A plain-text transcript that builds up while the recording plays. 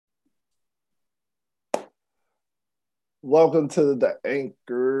Welcome to the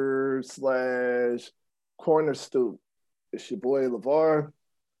Anchor slash Corner Stoop. It's your boy LeVar.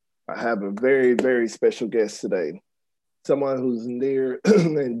 I have a very, very special guest today. Someone who's near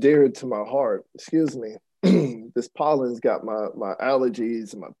and dear to my heart. Excuse me. This pollen's got my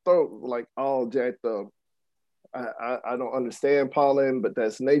allergies and my throat like all jacked up. I don't understand pollen, but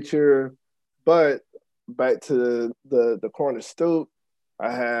that's nature. But back to the corner stoop,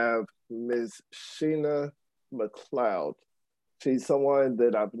 I have Miss Sheena McLeod. She's someone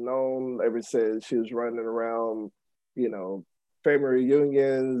that I've known ever since she was running around, you know, family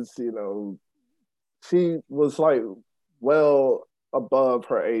reunions. She was like well above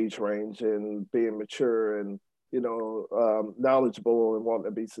her age range and being mature and knowledgeable and wanting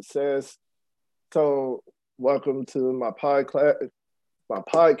to be success. So welcome to my podcast.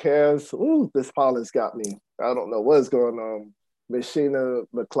 Ooh, this pollen's got me. I don't know what's going on. Miss Sheena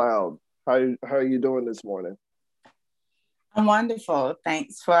McLeod, how are you doing this morning? I'm wonderful.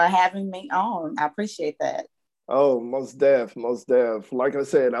 Thanks for having me on. I appreciate that. Oh, most deaf, most deaf. Like I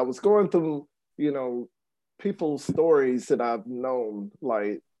said, I was going through, you know, people's stories that I've known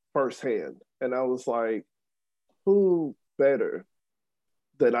like firsthand. And I was like, who better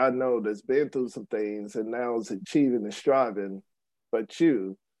that I know that's been through some things and now is achieving and striving but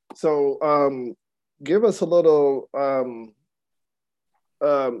you. So give us a little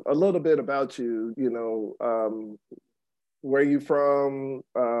bit about you, where you from,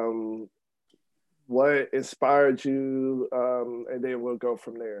 what inspired you, and then we'll go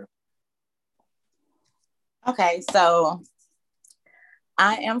from there. Okay, so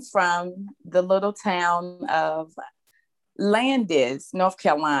I am from the little town of Landis, North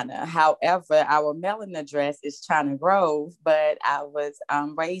Carolina. However, our mailing address is China Grove, but I was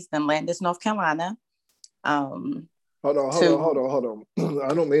raised in Landis, North Carolina. Um, Hold on, hold on, hold to on, hold on.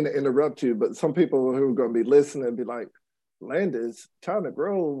 I don't mean to interrupt you, but some people who are going to be listening be like, Landis, China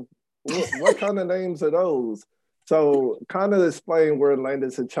Grove, what kind of names are those? So kind of explain where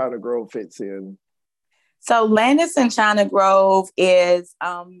Landis and China Grove fits in. so Landis and China Grove is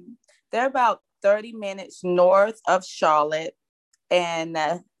they're about 30 minutes north of Charlotte and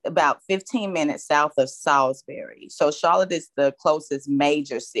about 15 minutes south of Salisbury. So Charlotte is the closest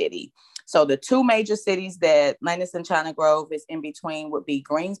major city. So the two major cities that Landis and China Grove is in between would be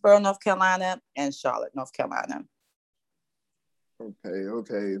Greensboro, North Carolina, and Charlotte, North Carolina. Okay,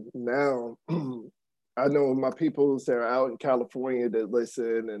 okay. Now, I know my peoples that are out in California that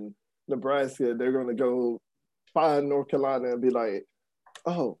listen and Nebraska, they're going to go find North Carolina and be like,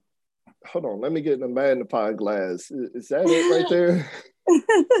 oh, hold on, let me get in a magnifying glass. Is that it right there?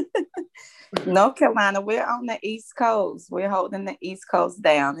 North Carolina, we're on the East Coast. We're holding the East Coast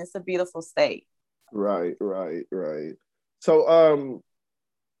down. It's a beautiful state. Right, right, right. So,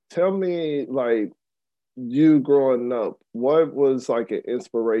 tell me, like, you growing up, what was like an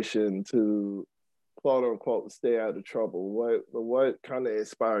inspiration to quote unquote stay out of trouble? What kind of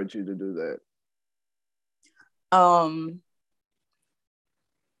inspired you to do that? Um,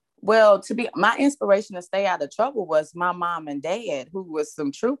 Well, to be my inspiration to stay out of trouble was my mom and dad, who was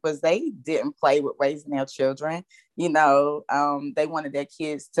some troopers. They didn't play with raising their children. They wanted their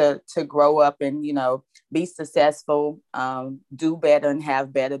kids to grow up and be successful, do better, and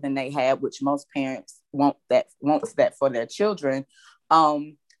have better than they had, which most parents wants that for their children.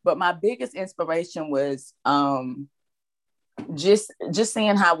 But my biggest inspiration was just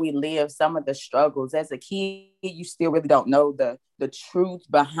seeing how we live, some of the struggles as a kid. You still really don't know the truth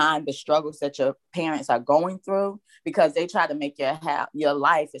behind the struggles that your parents are going through, because they try to make your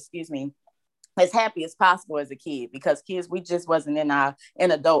life, excuse me, as happy as possible as a kid, because kids, we just wasn't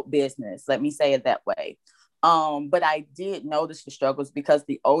in adult business, let me say it that way. But I did notice the struggles, because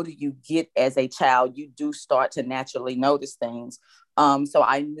the older you get as a child, you do start to naturally notice things. So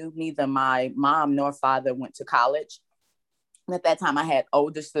I knew neither my mom nor father went to college. And at that time, I had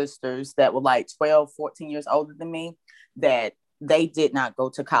older sisters that were like 12, 14 years older than me, that they did not go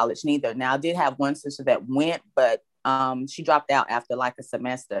to college neither. Now, I did have one sister that went, but she dropped out after like a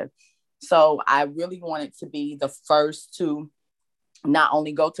semester. So I really wanted to be the first to not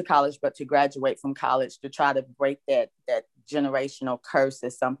only go to college, but to graduate from college, to try to break that generational curse,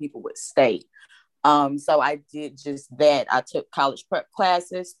 as some people would state. So I did just that. I took college prep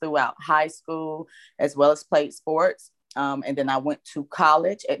classes throughout high school, as well as played sports. And then I went to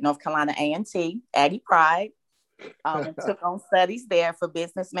college at North Carolina A&T, Aggie Pride, and took on studies there for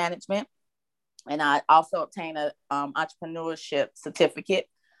business management. And I also obtained a entrepreneurship certificate.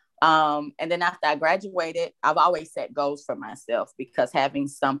 And then after I graduated, I've always set goals for myself, because having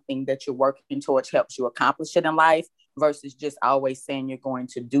something that you're working towards helps you accomplish it in life, versus just always saying you're going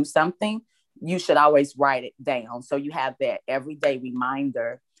to do something. you should always write it down. So you have that everyday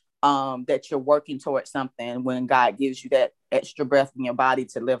reminder that you're working towards something when God gives you that extra breath in your body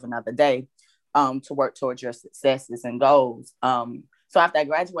to live another day, to work towards your successes and goals. So after I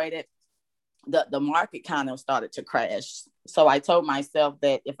graduated, the market kind of started to crash. So I told myself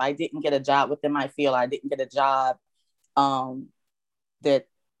that if I didn't get a job within my field, I didn't get a job that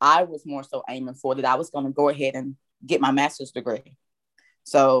I was more so aiming for, that I was going to go ahead and get my master's degree.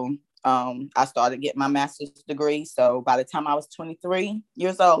 So I started getting my master's degree. So by the time I was 23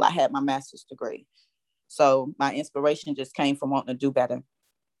 years old, I had my master's degree. So my inspiration just came from wanting to do better.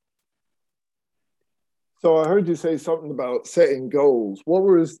 So I heard you say something about setting goals. What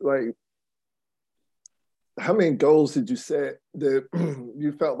was like, how many goals did you set that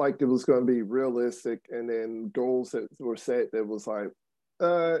you felt like it was going to be realistic, and then goals that were set that was like,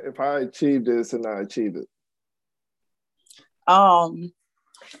 if I achieve this and I achieve it?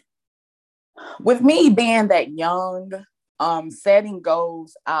 With me being that young, setting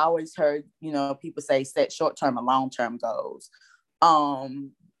goals, I always heard, people say set short-term and long-term goals.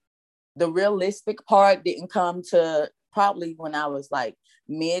 The realistic part didn't come to probably when I was like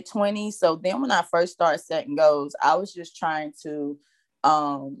mid-20s. So then when I first started setting goals, I was just trying to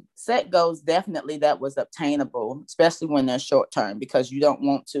set goals definitely that was obtainable, especially when they're short-term, because you don't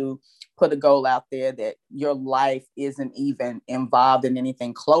want to put a goal out there that your life isn't even involved in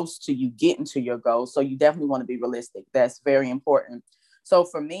anything close to you getting to your goal. So you definitely want to be realistic. That's very important. So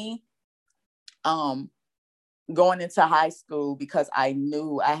for me, going into high school, because I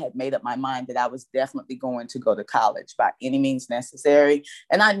knew I had made up my mind that I was definitely going to go to college by any means necessary.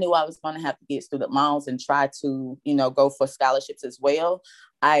 And I knew I was going to have to get student loans and try to, go for scholarships as well.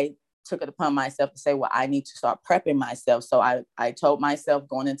 I took it upon myself to say, well, I need to start prepping myself. So I told myself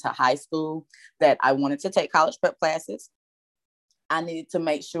going into high school that I wanted to take college prep classes. I needed to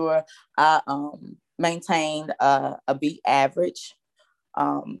make sure I maintained a B average.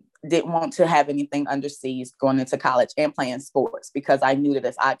 Didn't want to have anything under C's going into college and playing sports, because I knew that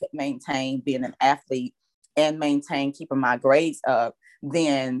if I could maintain being an athlete and maintain keeping my grades up,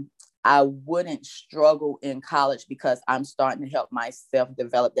 then I wouldn't struggle in college, because I'm starting to help myself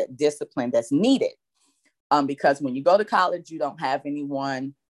develop that discipline that's needed. Because when you go to college, you don't have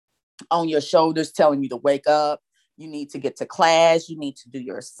anyone on your shoulders telling you to wake up. You need to get to class. You need to do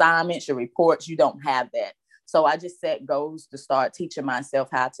your assignments, your reports. You don't have that. So I just set goals to start teaching myself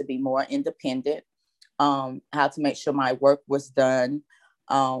how to be more independent, how to make sure my work was done.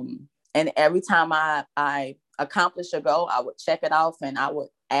 And every time I accomplished a goal, I would check it off and I would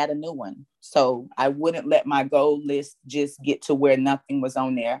add a new one. So I wouldn't let my goal list just get to where nothing was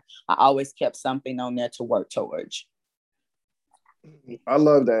on there. I always kept something on there to work towards. I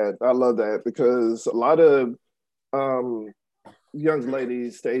love that. I love that, because a lot of young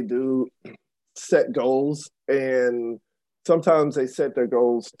ladies, they do set goals, and sometimes they set their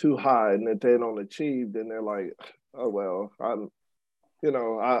goals too high, and if they don't achieve, then they're like, oh well,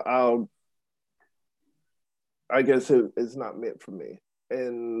 I guess it's not meant for me.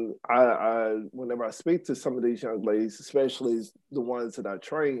 And I whenever I speak to some of these young ladies, especially the ones that I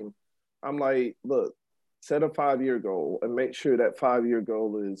train, I'm like, look, set a 5-year goal and make sure that 5-year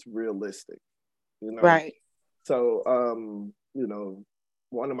goal is realistic. Right. So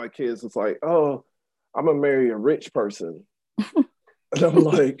one of my kids was like, oh, I'm gonna marry a rich person. And I'm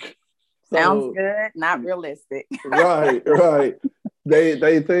like, sounds good, not realistic. right.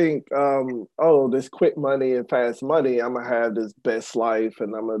 They think, oh, this quick money and fast money, I'm gonna have this best life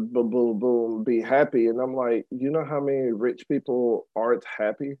and I'm gonna boom, boom, boom, be happy. And I'm like, you know how many rich people aren't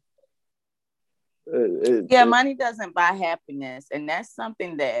happy? Money doesn't buy happiness. And that's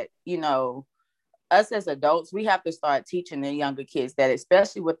something that, us as adults, we have to start teaching the younger kids that,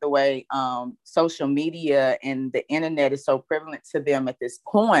 especially with the way social media and the internet is so prevalent to them at this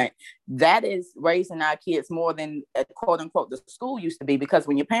point, that is raising our kids more than quote unquote the school used to be. Because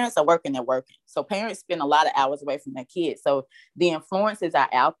when your parents are working, they're working. So parents spend a lot of hours away from their kids. So the influences are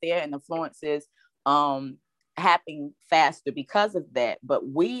out there, and influences happening faster because of that. But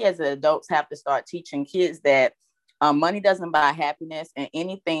we as adults have to start teaching kids that money doesn't buy happiness, and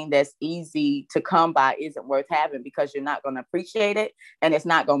anything that's easy to come by isn't worth having, because you're not going to appreciate it and it's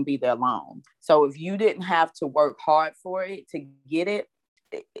not going to be there long. So if you didn't have to work hard for it to get it,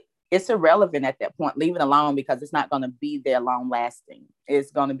 it's irrelevant at that point. Leave it alone, because it's not going to be there long lasting.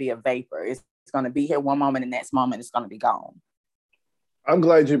 It's going to be a vapor. It's going to be here one moment, and the next moment it's going to be gone. I'm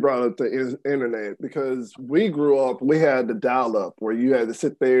glad you brought up the internet, because we grew up, we had the dial up where you had to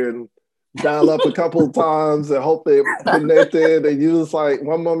sit there and dial up a couple of times and hope they connected. And you was like,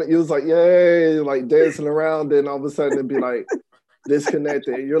 one moment you was like, yay, like dancing around. Then all of a sudden it'd be like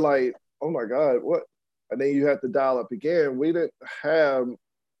disconnected. You're like, oh my God, what? And then you have to dial up again. We didn't have,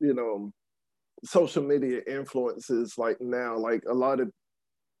 you know, social media influences like now. Like a lot of,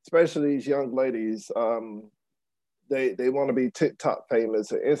 especially these young ladies, they want to be TikTok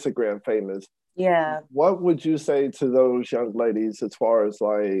famous or Instagram famous. Yeah. What would you say to those young ladies as far as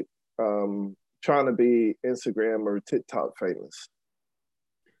like trying to be Instagram or TikTok famous?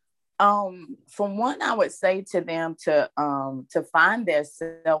 For one, I would say to them to find their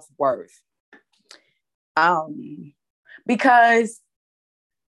self-worth. Um, because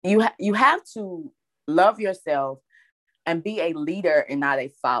you have to love yourself and be a leader and not a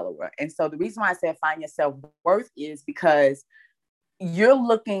follower. And so the reason why I said find your self-worth is because you're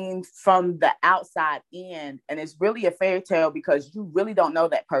looking from the outside in, and it's really a fairy tale because you really don't know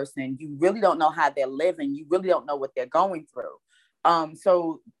that person. You really don't know how they're living. You really don't know what they're going through.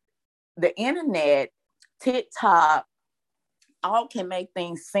 So the internet, TikTok, all can make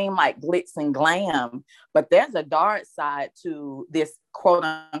things seem like glitz and glam, but there's a dark side to this quote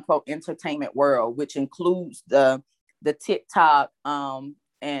unquote entertainment world, which includes the TikTok and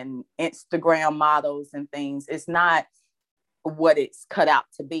Instagram models and things. It's not what it's cut out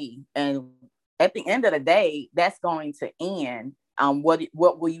to be. And at the end of the day, that's going to end. What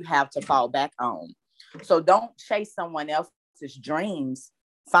will you have to fall back on? So don't chase someone else's dreams.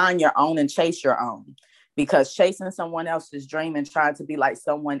 Find your own and chase your own. Because chasing someone else's dream and trying to be like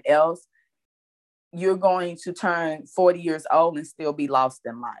someone else, you're going to turn 40 years old and still be lost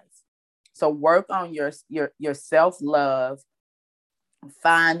in life. So work on your self-love,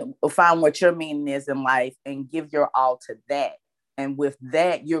 find what your meaning is in life and give your all to that. And with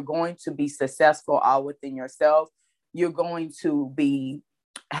that, you're going to be successful all within yourself. You're going to be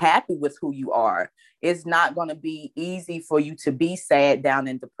happy with who you are. It's not going to be easy for you to be sad, down,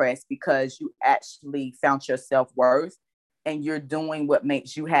 and depressed because you actually found your self-worth and you're doing what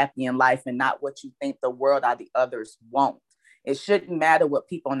makes you happy in life and not what you think the world or the others want. It shouldn't matter what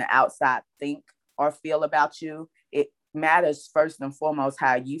people on the outside think or feel about you. It matters first and foremost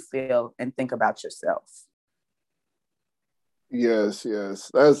how you feel and think about yourself. Yes,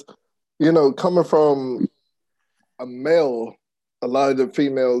 yes. That's, you know, coming from a male, a lot of the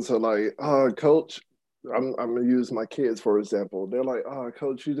females are like, oh, coach, I'm gonna use my kids for example. They're like, oh,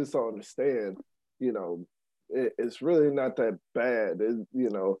 coach, you just don't understand. You know, it's really not that bad. You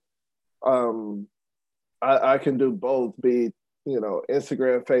know, um, I can do both, be, you know,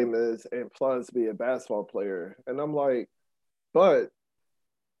 Instagram famous and plus be a basketball player. And I'm like, but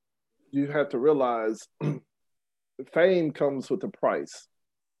you have to realize fame comes with a price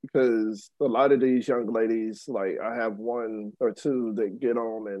because a lot of these young ladies, like I have one or two that get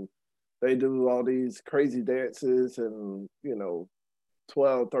on and they do all these crazy dances and, you know,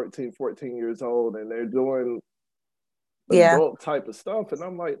 12, 13, 14 years old and they're doing Yeah. adult type of stuff. And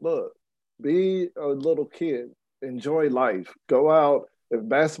I'm like, look, be a little kid, enjoy life, go out. If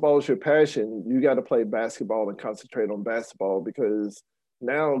basketball is your passion, you got to play basketball and concentrate on basketball because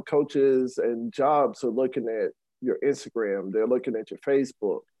now coaches and jobs are looking at your Instagram, they're looking at your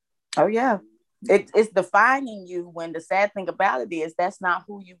Facebook. Oh, yeah. It's defining you when the sad thing about it is that's not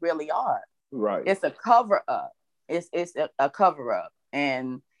who you really are. Right. It's a cover up. It's a cover up.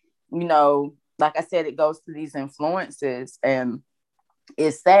 And, you know, like I said, it goes to these influences and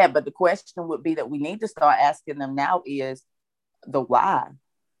it's sad. But the question would be that we need to start asking them now is the why.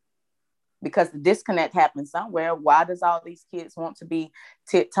 Because the disconnect happens somewhere. Why does all these kids want to be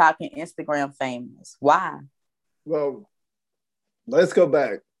TikTok and Instagram famous? Why? Well, let's go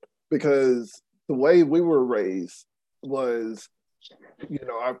back because the way we were raised was, you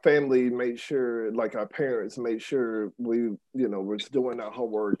know, our family made sure, like our parents made sure we, you know, was doing our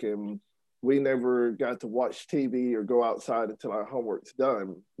homework and we never got to watch TV or go outside until our homework's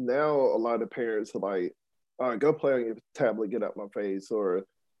done. Now, a lot of parents are like, all right, go play on your tablet, get out my face, or,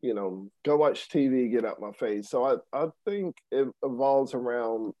 you know, go watch TV, get out my face. So I think it evolves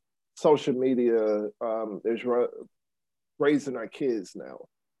around social media. There's raising our kids now.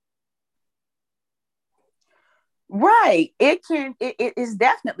 Right. It is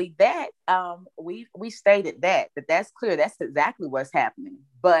definitely that. We stated that's clear. That's exactly what's happening.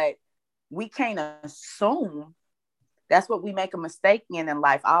 But we can't assume. That's what we make a mistake in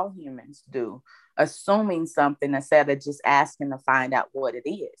life. All humans do, assuming something instead of just asking to find out what it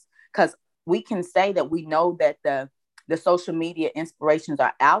is. Because we can say that we know that the social media inspirations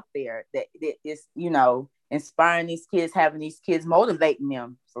are out there, that it is, you know, inspiring these kids, having these kids, motivating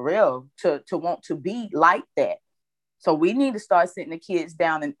them for real to want to be like that. So we need to start sitting the kids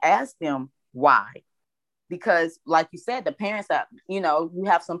down and ask them why. Because like you said, the parents are, you know, you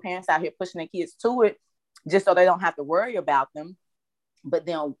have some parents out here pushing their kids to it just so they don't have to worry about them. But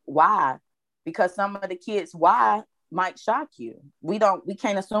then why? Because some of the kids, why might shock you. We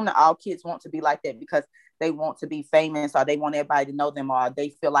can't assume that all kids want to be like that because they want to be famous or they want everybody to know them or they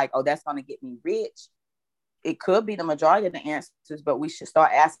feel like, oh, that's going to get me rich. It could be the majority of the answers, but we should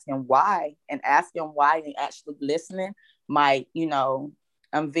start asking why and actually listening might,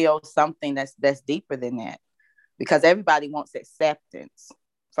 unveil something that's deeper than that. Because everybody wants acceptance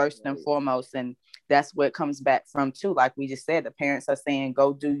first and foremost. And that's what it comes back from too. Like we just said, the parents are saying,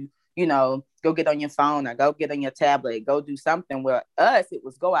 go do, go get on your phone or go get on your tablet, go do something. Where us, it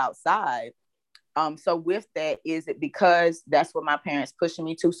was go outside. So with that, is it because that's what my parents pushing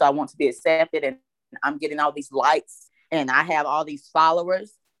me to? So I want to be accepted and I'm getting all these likes and I have all these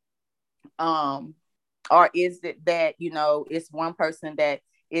followers. Um, or is it that, it's one person that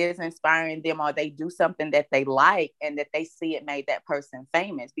is inspiring them or they do something that they like and that they see it made that person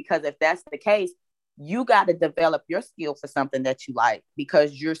famous? Because if that's the case, you got to develop your skill for something that you like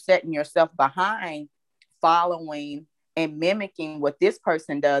because you're setting yourself behind following and mimicking what this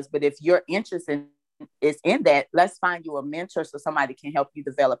person does. But if your interest is in that, let's find you a mentor so somebody can help you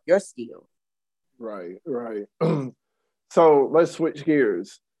develop your skill. Right, right. So let's switch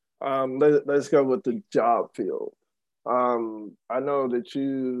gears. Let's go with the job field. I know that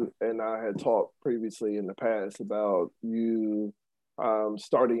you and I had talked previously in the past about you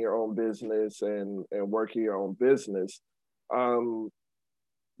starting your own business and working your own business. Um,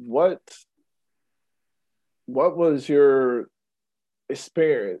 what what was your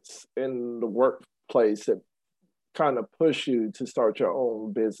experience in the workplace that kind of pushed you to start your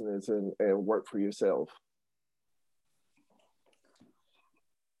own business and work for yourself?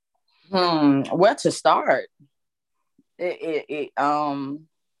 Where to start? It, it, it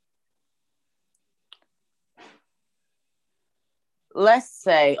let's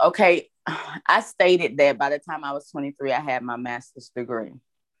say, okay, I stated that by the time I was 23, I had my master's degree.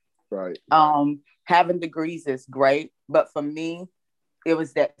 Right. Having degrees is great, but for me, it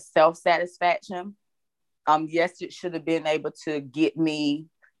was that self-satisfaction. Yes, it should have been able to get me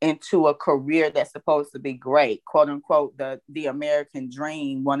into a career that's supposed to be great, quote unquote, the American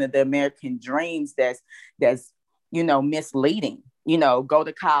dream, one of the American dreams that's misleading. Go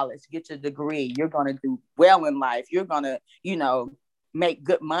to college, get your degree, you're gonna do well in life, you're gonna, make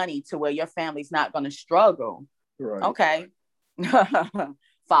good money to where your family's not gonna struggle. Right. Okay.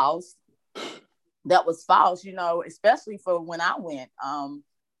 False. That was false, especially for when I went.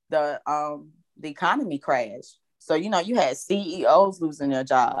 The economy crashed. So, you had CEOs losing their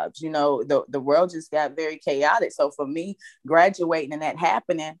jobs. The world just got very chaotic. So for me, graduating and that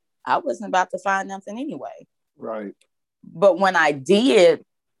happening, I wasn't about to find nothing anyway. Right. But when I did,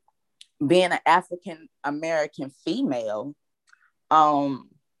 being an African American female, um,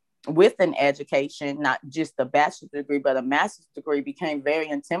 with an education, not just a bachelor's degree, but a master's degree, became very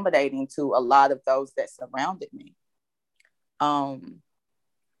intimidating to a lot of those that surrounded me. Um,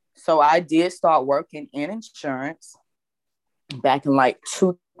 so I did start working in insurance back in like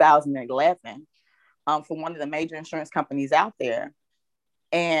 2011 for one of the major insurance companies out there.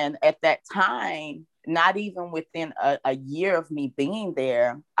 And at that time, not even within a year of me being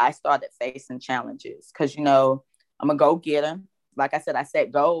there, I started facing challenges because, I'm a go getter. Like I said, I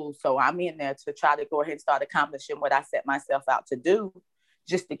set goals. So I'm in there to try to go ahead and start accomplishing what I set myself out to do,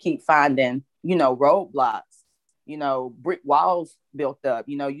 just to keep finding, roadblocks, brick walls built up.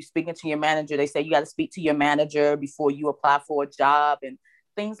 You speaking to your manager, they say you got to speak to your manager before you apply for a job and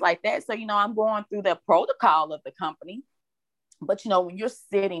things like that. So, I'm going through the protocol of the company. But, when you're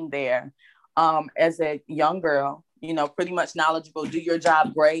sitting there as a young girl, pretty much knowledgeable, do your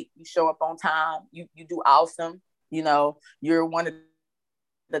job great, you show up on time, you do awesome, you're one of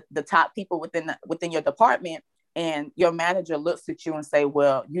the top people within your department, and your manager looks at you and say,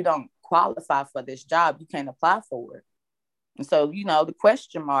 well, you don't qualify for this job, you can't apply for it. And so, the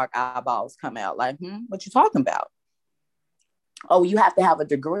question mark eyeballs come out like, what you talking about? Oh, you have to have a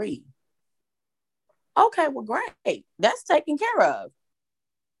degree. Okay, well, great. That's taken care of.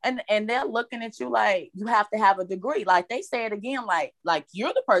 And they're looking at you like you have to have a degree. Like they say it again, like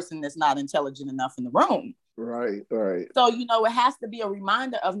you're the person that's not intelligent enough in the room. Right. Right. So, it has to be a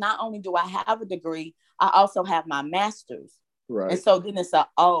reminder of not only do I have a degree, I also have my master's. And Right. so then it's a,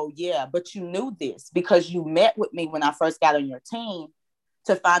 oh yeah, but you knew this because you met with me when I first got on your team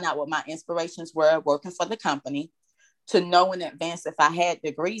to find out what my inspirations were working for the company, to know in advance if I had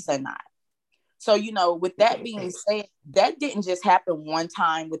degrees or not. So, with that being said, that didn't just happen one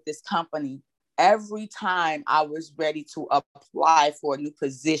time with this company. Every time I was ready to apply for a new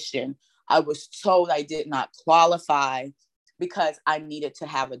position, I was told I did not qualify because I needed to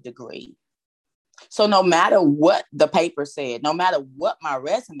have a degree. So no matter what the paper said, no matter what my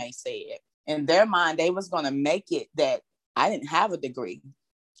resume said, in their mind, they was going to make it that I didn't have a degree,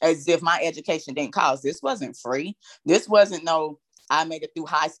 as if my education didn't cost. This wasn't free. This wasn't no, I made it through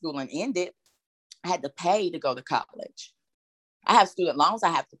high school and ended. I had to pay to go to college. I have student loans I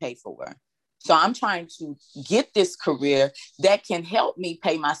have to pay for. So I'm trying to get this career that can help me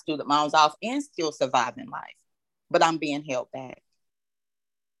pay my student loans off and still survive in life. But I'm being held back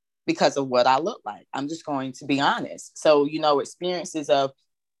because of what I look like. I'm just going to be honest. So, experiences of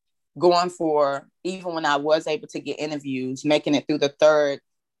going for, even when I was able to get interviews, making it through the third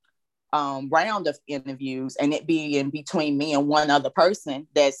round of interviews, and it being between me and one other person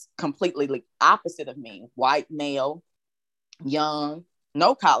that's completely opposite of me, white male, young,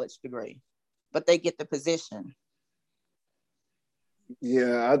 no college degree, but they get the position.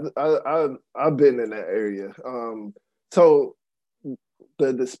 Yeah, I've been in that area. So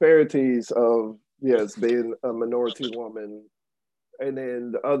the disparities of, yes, being a minority woman, and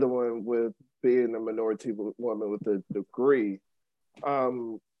then the other one with being a minority woman with a degree.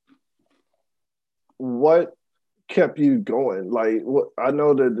 Um, what kept you going? Like, what, I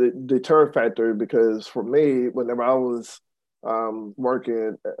know the deter factor, because for me, whenever I was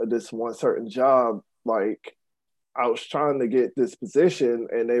working at this one certain job, like I was trying to get this position,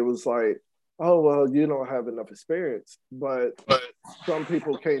 and they was like, "Oh, well, you don't have enough experience." But some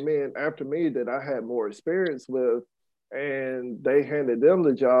people came in after me that I had more experience with, and they handed them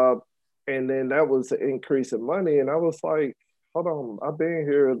the job, and then that was an increase in money, and I was like, "Hold on, I've been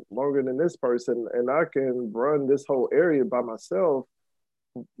here longer than this person, and I can run this whole area by myself."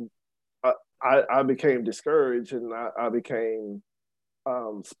 I became discouraged, and I became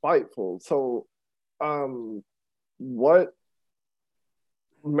spiteful. So, what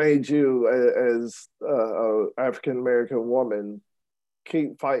made you, as a African American woman,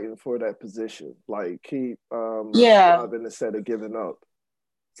 keep fighting for that position? Like, keep Yeah. striving instead of giving up?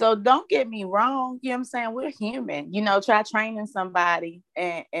 So don't get me wrong. You know what I'm saying? We're human. Try training somebody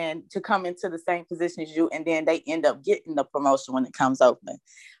and to come into the same position as you, and then they end up getting the promotion when it comes open.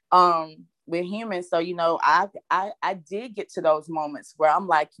 We're human. So, I did get to those moments where I'm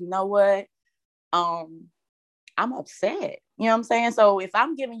like, you know what? I'm upset. You know what I'm saying? So if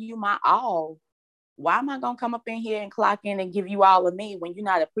I'm giving you my all, why am I going to come up in here and clock in and give you all of me when you're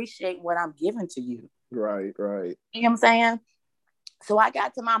not appreciating what I'm giving to you? Right, right. You know what I'm saying? So I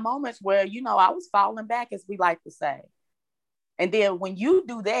got to my moments where, I was falling back, as we like to say. And then when you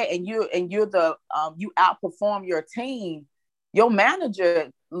do that, and you're the you outperform your team, your manager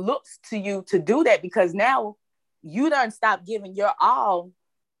looks to you to do that, because now you done stop giving your all.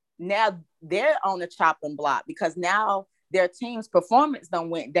 Now they're on the chopping block, because now their team's performance done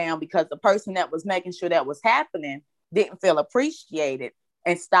went down, because the person that was making sure that was happening didn't feel appreciated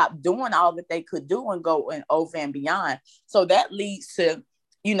and stopped doing all that they could do and go and over and beyond. So that leads to,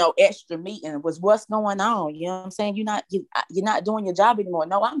 extra meeting was what's going on. You know what I'm saying? You're not doing your job anymore.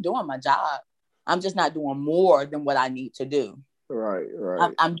 No, I'm doing my job. I'm just not doing more than what I need to do. Right,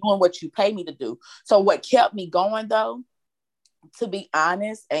 right. I'm doing what you pay me to do. So what kept me going, though, to be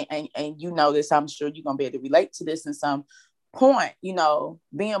honest, and this, I'm sure you're gonna be able to relate to this in some point,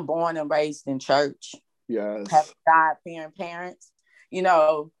 being born and raised in church, Yes. having God-fearing parents,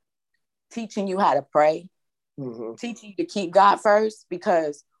 teaching you how to pray, teaching you to keep God first,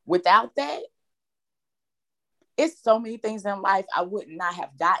 because without that, it's so many things in life I would not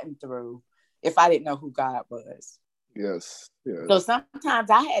have gotten through if I didn't know who God was. Yes, So yes. sometimes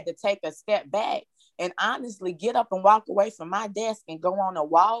I had to take a step back and honestly get up and walk away from my desk and go on a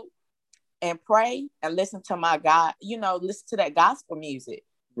walk and pray and listen to my God, listen to that gospel music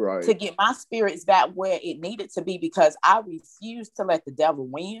Right. to get my spirits back where it needed to be, because I refused to let the devil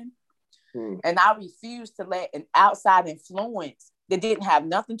win. And I refused to let an outside influence that didn't have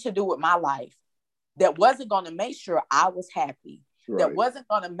nothing to do with my life, that wasn't going to make sure I was happy, that Right. wasn't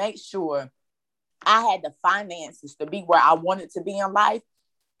going to make sure I had the finances to be where I wanted to be in life,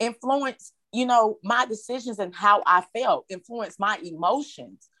 influence, my decisions and how I felt, influence my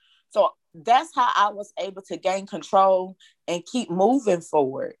emotions. So that's how I was able to gain control and keep moving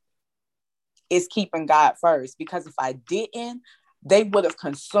forward, is keeping God first. Because if I didn't, they would have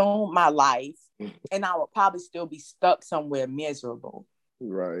consumed my life and I would probably still be stuck somewhere miserable.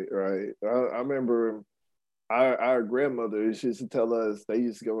 Right, right. I remember our grandmothers used to tell us they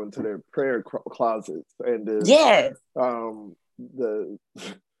used to go into their prayer closets, and Yes. the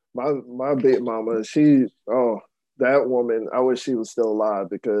my big mama, she, oh, that woman, I wish she was still alive,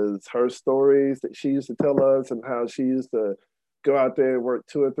 because her stories that she used to tell us, and how she used to go out there and work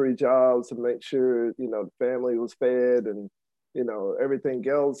 2 or 3 jobs to make sure the family was fed, and everything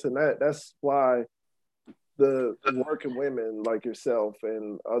else. And that's why the working women like yourself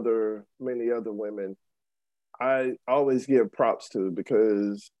and many other women, I always give props to,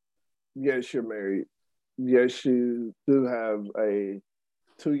 because yes, you're married. Yes, you do have a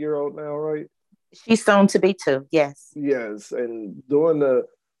 2-year-old now, right? She's soon to be two. Yes. Yes, and doing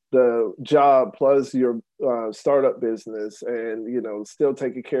the job plus your startup business, and still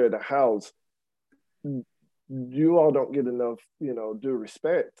taking care of the house, you all don't get enough, due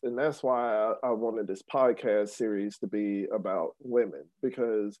respect. And that's why I wanted this podcast series to be about women,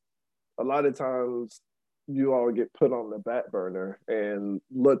 because a lot of times you all get put on the back burner and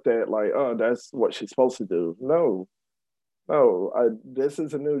looked at like, oh, that's what she's supposed to do. No, no, this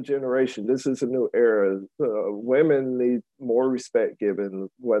is a new generation. This is a new era. Women need more respect given,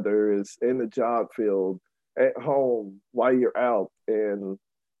 whether it's in the job field, at home, while you're out. And,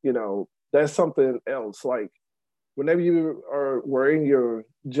 that's something else. Like, whenever you were in your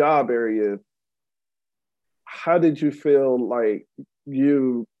job area, how did you feel like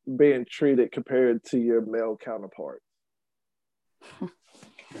you being treated compared to your male counterparts?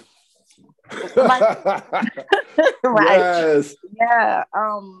 Right. Yes. Yeah.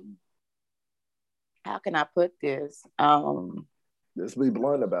 How can I put this? Just be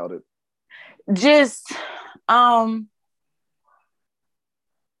blunt about it. Just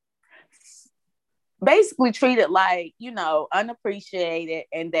basically treated like, unappreciated,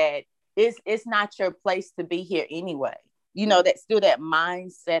 and that it's not your place to be here anyway. That's still that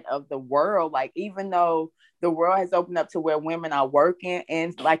mindset of the world. Like, even though the world has opened up to where women are working,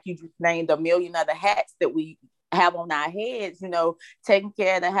 and like you just named a million other hats that we have on our heads, taking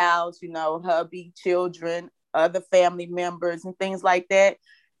care of the house, hubby, children, other family members, and things like that.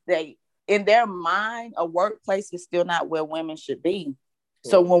 They, in their mind, a workplace is still not where women should be.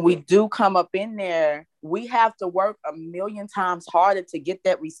 So when we do come up in there, we have to work a million times harder to get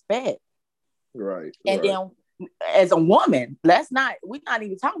that respect. Right. And then as a woman, we're not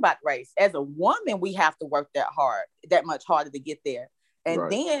even talking about race. As a woman, we have to work that much harder to get there.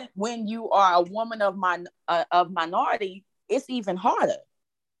 And then when you are a woman of minority, it's even harder.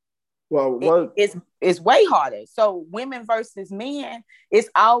 Well, it's way harder. So women versus men, it's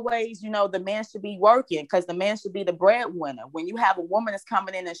always, the man should be working because the man should be the breadwinner. When you have a woman that's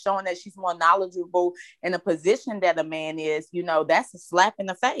coming in and showing that she's more knowledgeable in a position that a man is, that's a slap in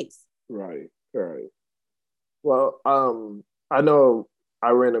the face. Right. Well, I know I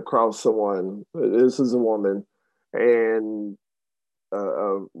ran across someone. This is a woman, and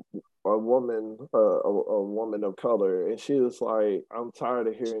a woman of color, and she was like, "I'm tired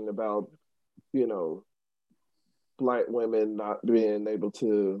of hearing about, you know, Black women not being able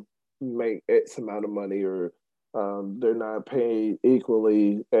to make X amount of money, or they're not paid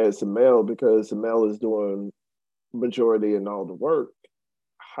equally as the male because the male is doing majority and all the work."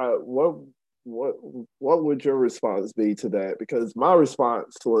 How what what would your response be to that? Because my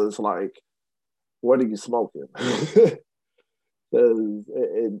response was like, "What are you smoking?" Because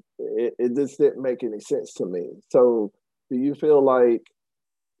it just didn't make any sense to me. So, do you feel like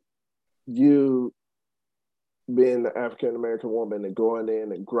you being the African American woman and going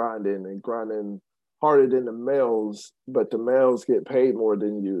in and grinding harder than the males, but the males get paid more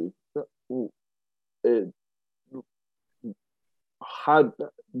than you? It How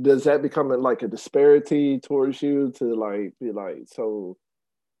does that become like a disparity towards you to like be like, so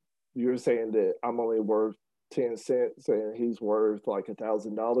you're saying that I'm only worth 10 cents and he's worth like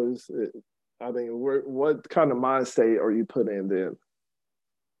 $1,000? I mean, what kind of mind state are you put in then?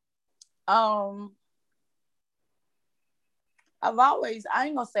 I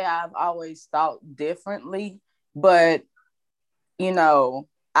ain't gonna say I've always thought differently, but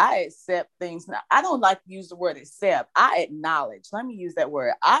I accept things. Now, I don't like to use the word accept. I acknowledge. Let me use that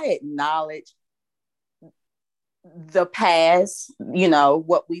word. I acknowledge the past,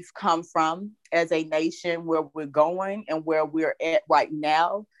 what we've come from as a nation, where we're going and where we're at right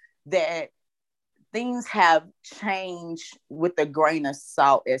now, that things have changed with a grain of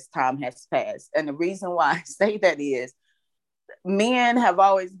salt as time has passed. And the reason why I say that is men have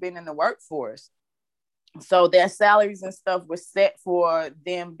always been in the workforce. So their salaries and stuff were set for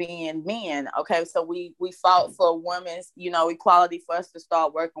them being men. Okay, so we fought for women's, equality for us to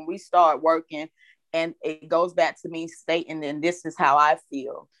start working. We start working, and it goes back to me stating, and this is how I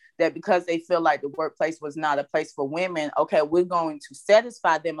feel, that because they feel like the workplace was not a place for women, okay, we're going to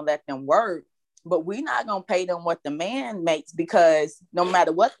satisfy them and let them work, but we're not going to pay them what the man makes, because no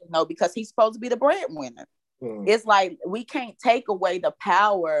matter what, because he's supposed to be the breadwinner. It's like we can't take away the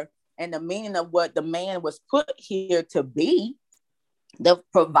power and the meaning of what the man was put here to be, the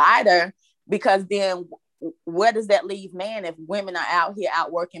provider, because then where does that leave man? If women are out here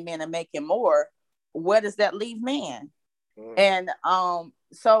outworking men and making more, where does that leave man? And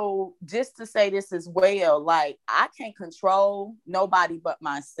so just to say this as well, like, I can't control nobody but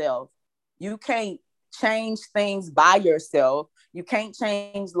myself. You can't change things by yourself. You can't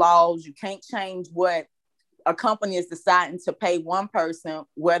change laws. You can't change what a company is deciding to pay one person,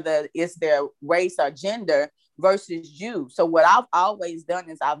 whether it's their race or gender, versus you. So what I've always done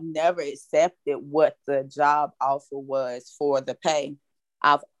is I've never accepted what the job offer was for the pay.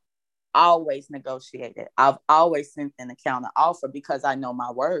 I've always negotiated. I've always sent in a counter offer because I know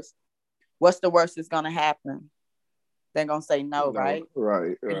my worth. What's the worst that's going to happen? They're going to say no, right?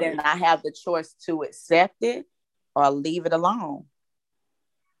 Right. And then I have the choice to accept it or leave it alone.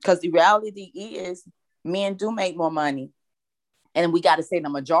 Because the reality is, men do make more money. And we got to say the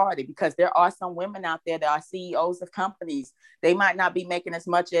majority, because there are some women out there that are CEOs of companies. They might not be making as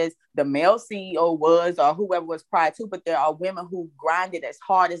much as the male CEO was or whoever was prior to, but there are women who grinded as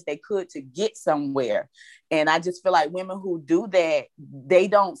hard as they could to get somewhere. And I just feel like women who do that, they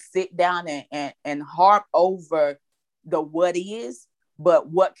don't sit down and harp over the what is, but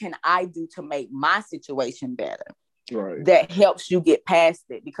what can I do to make my situation better? Right. That helps you get past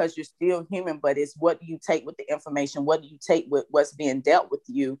it, because you're still human, but it's what do you take with the information? What do you take with what's being dealt with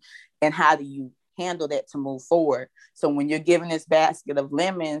you? And how do you handle that to move forward? So when you're given this basket of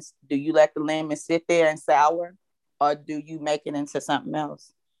lemons, do you let the lemons sit there and sour, or do you make it into something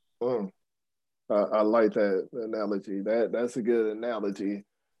else? I like that analogy. That's a good analogy.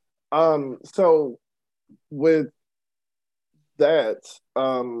 So with that,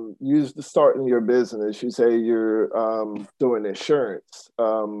 you starting your business, you say you're doing insurance.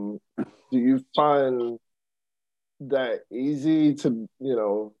 Do you find that easy to,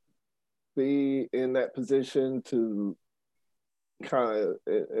 be in that position to kind of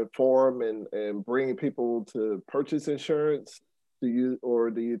inform and bring people to purchase insurance? Do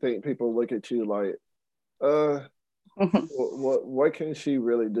you think people look at you like, what can she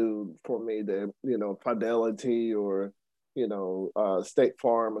really do for me that, Fidelity or, State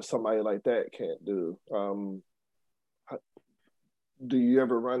Farm or somebody like that can't do? Do you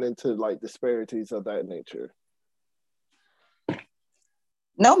ever run into like disparities of that nature?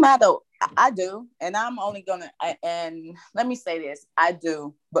 No matter, I do. And I'm only going to, and let me say this, I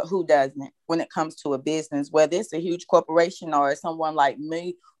do, but who doesn't when it comes to a business, whether it's a huge corporation or someone like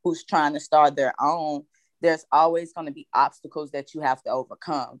me who's trying to start their own, there's always going to be obstacles that you have to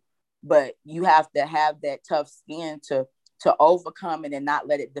overcome. But you have to have that tough skin to overcome it and not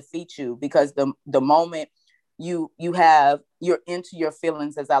let it defeat you, because the moment you're into your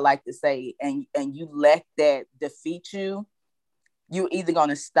feelings, as I like to say, and you let that defeat you, you're either going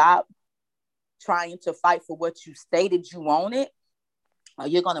to stop trying to fight for what you stated you wanted, or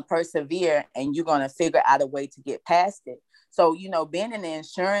you're going to persevere and you're going to figure out a way to get past it. So, being in the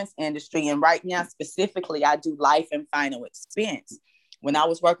insurance industry, and right now specifically, I do life and final expense. When I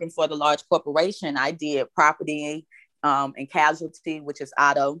was working for the large corporation, I did property and casualty, which is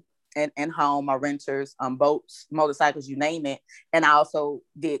auto and home, or renters, boats, motorcycles, you name it. And I also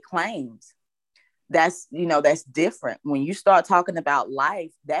did claims. That's different. When you start talking about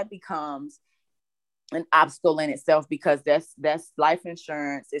life, that becomes an obstacle in itself, because that's life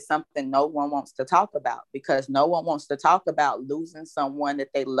insurance is something no one wants to talk about, because no one wants to talk about losing someone that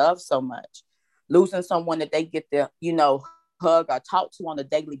they love so much, losing someone that they get to, hug or talk to on a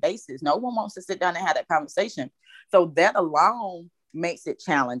daily basis. No one wants to sit down and have that conversation. So that alone makes it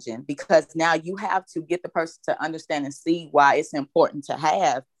challenging, because now you have to get the person to understand and see why it's important to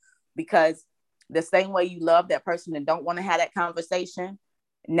have, because the same way you love that person and don't want to have that conversation,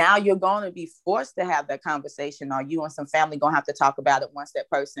 now you're going to be forced to have that conversation, or you and some family going to have to talk about it once that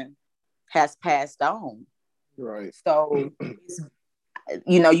person has passed on. Right. So,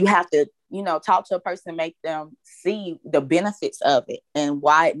 you have to, talk to a person, make them see the benefits of it and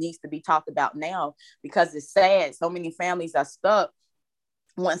why it needs to be talked about now, because it's sad. So many families are stuck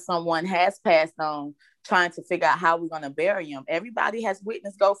when someone has passed on, trying to figure out how we're going to bury them. Everybody has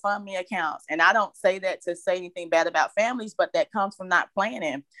witnessed GoFundMe accounts. And I don't say that to say anything bad about families, but that comes from not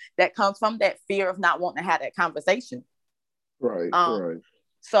planning. That comes from that fear of not wanting to have that conversation. Right, right.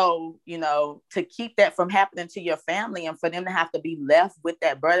 So, to keep that from happening to your family, and for them to have to be left with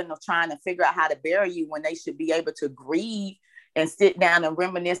that burden of trying to figure out how to bury you, when they should be able to grieve and sit down and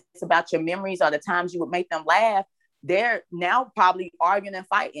reminisce about your memories or the times you would make them laugh, they're now probably arguing and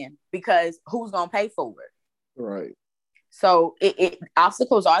fighting, because who's going to pay for it? Right. So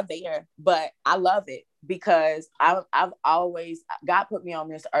obstacles are there, but I love it, because I've always, God put me on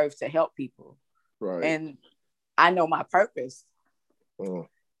this earth to help people. Right. And I know my purpose.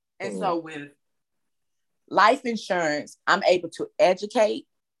 And so life insurance, I'm able to educate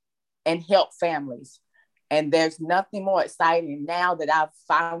and help families. And there's nothing more exciting now that I've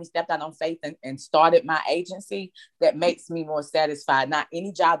finally stepped out on faith and started my agency that makes me more satisfied. Not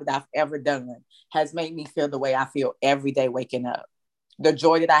any job that I've ever done has made me feel the way I feel every day waking up. The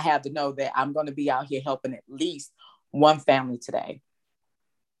joy that I have to know that I'm going to be out here helping at least one family today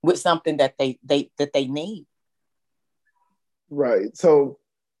with something that they need. Right. So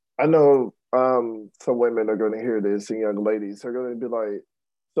I know some women are going to hear this, and young ladies are going to be like,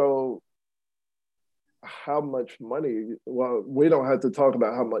 so how much money? Well, we don't have to talk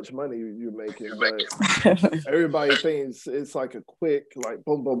about how much money you're making, but everybody thinks it's like a quick, like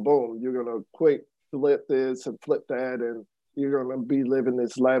boom, boom, boom. You're gonna quick flip this and flip that, and you're gonna be living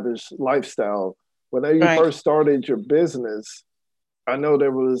this lavish lifestyle. When you Right. first started your business, I know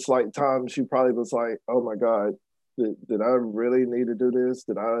there was like times you probably was like, "Oh my God, did I really need to do this?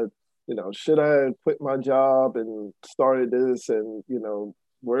 Did I, should I quit my job and started this? And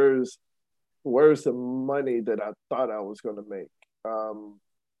where's the money that I thought I was going to make?" Um,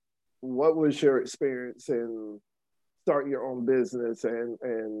 what was your experience in starting your own business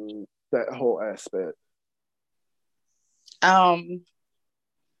and that whole aspect? Um,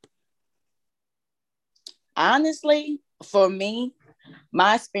 Honestly, for me,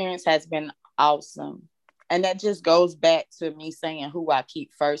 my experience has been awesome. And that just goes back to me saying who I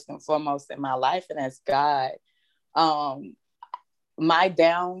keep first and foremost in my life, and that's God. Um, my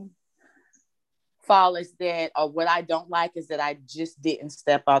downfall is that, or what I don't like is that I just didn't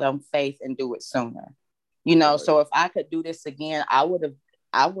step out on faith and do it sooner. Right, So if I could do this again, I would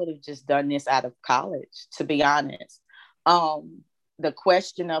have just done this out of college, to be honest. Um, the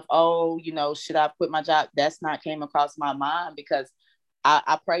question of, oh, should I quit my job? That's not came across my mind because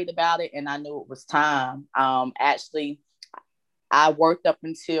I prayed about it and I knew it was time. Actually, I worked up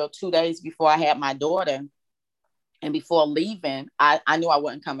until 2 days before I had my daughter. And before leaving, I knew I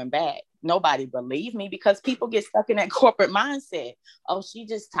wasn't coming back. Nobody believed me because people get stuck in that corporate mindset. Oh, she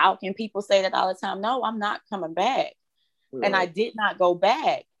just talking. People say that all the time. No, I'm not coming back. And I right, did not go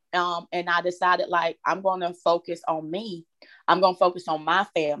back. And I decided, like, I'm going to focus on me. I'm going to focus on my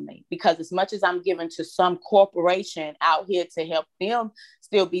family because as much as I'm giving to some corporation out here to help them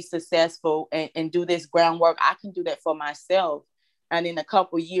still be successful and do this groundwork, I can do that for myself. And in a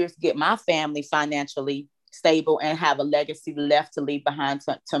couple of years, get my family financially stable and have a legacy left to leave behind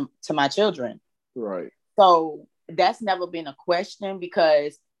to my children. right, So that's never been a question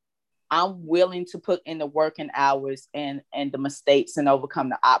because I'm willing to put in the working hours and the mistakes and overcome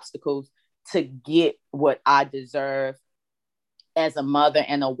the obstacles to get what I deserve as a mother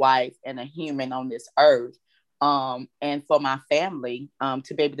and a wife and a human on this earth. And for my family,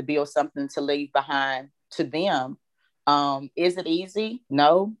 to be able to build something to leave behind to them. Is it easy?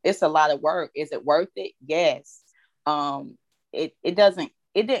 No, it's a lot of work. Is it worth it? Yes. It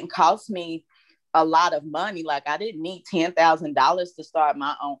didn't cost me a lot of money. Like I didn't need $10,000 to start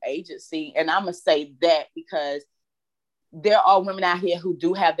my own agency. And I'm gonna say that because there are women out here who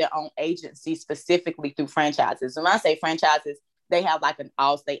do have their own agency specifically through franchises. And when I say franchises, they have like an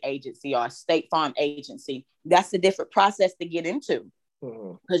Allstate agency or a State Farm agency. That's a different process to get into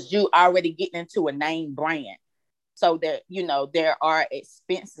because you already getting into a name brand. So there are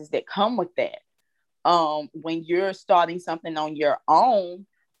expenses that come with that. When you're starting something on your own,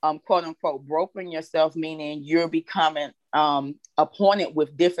 quote unquote, brokering yourself, meaning you're becoming appointed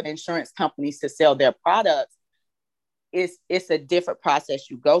with different insurance companies to sell their products, it's a different process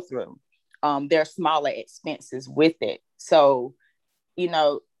you go through. There are smaller expenses with it. So, you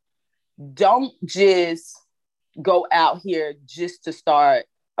know, don't just go out here just to start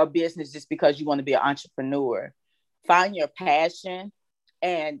a business just because you want to be an entrepreneur. Find your passion,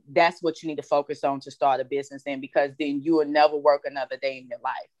 and that's what you need to focus on to start a business in, because then you will never work another day in your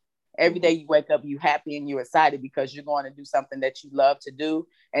life. Every day you wake up, you happy and you're excited because you're going to do something that you love to do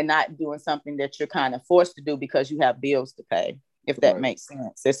and not doing something that you're kind of forced to do because you have bills to pay, if that right. makes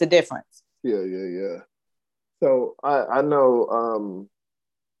sense. It's a difference. Yeah, yeah, yeah. So I know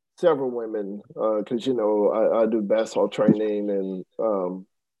several women because I do basketball training and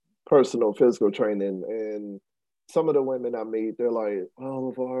personal physical training, and some of the women I meet, they're like,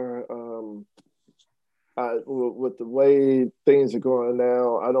 "Oh, LeVar, with the way things are going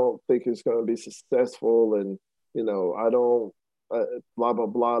now, I don't think it's going to be successful, and I don't, blah blah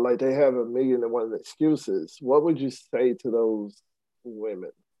blah." Like they have a million and one excuses. What would you say to those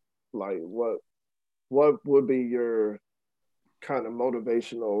women? Like what would be your kind of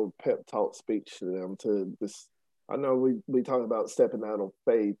motivational pep talk speech to them to this? I know we talk about stepping out on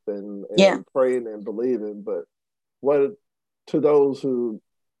faith Yeah. and praying and believing, but what to those who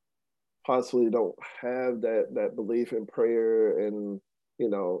possibly don't have that belief in prayer, and you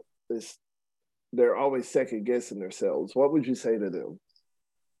know, it's they're always second guessing themselves. What would you say to them?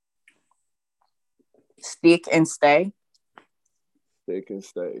 Stick and stay. They can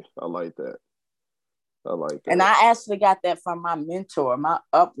stay. I like that. I like And that. I actually got that from my mentor, my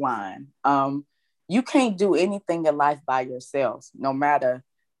upline. You can't do anything in life by yourself, no matter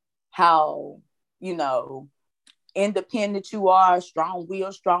how, you know, independent you are, strong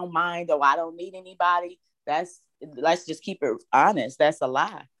will, strong mind, or I don't need anybody. That's, let's just keep it honest. That's a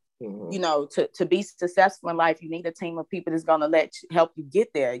lie. Mm-hmm. You know, to be successful in life, you need a team of people that's going to help you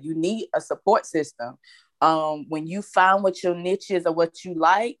get there. You need a support system. When you find what your niche is or what you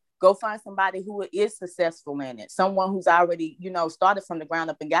like, go find somebody who is successful in it, someone who's already, you know, started from the ground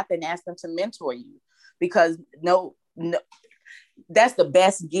up and got there, and ask them to mentor you. Because no, that's the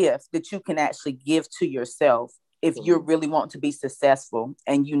best gift that you can actually give to yourself. If you Mm-hmm. really want to be successful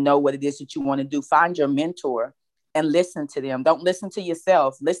and you know what it is that you want to do, find your mentor and listen to them. Don't listen to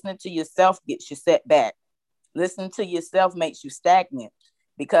yourself. Listening to yourself gets you set back. Listening to yourself makes you stagnant,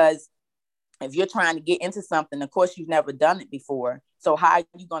 because if you're trying to get into something, of course, you've never done it before. So how are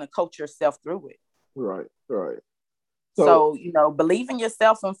you going to coach yourself through it? Right, right. So, So, you know, believe in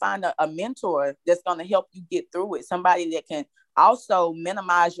yourself and find a mentor that's going to help you get through it. Somebody that can also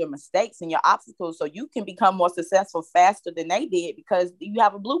minimize your mistakes and your obstacles so you can become more successful faster than they did, because you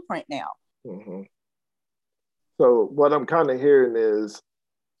have a blueprint now. mhm. So what I'm kind of hearing is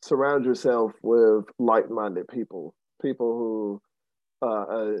surround yourself with like-minded people, people who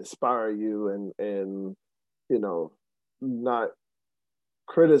inspire you, and you know, not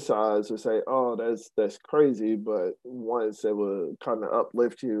criticize or say, "Oh, that's crazy," but ones that will kind of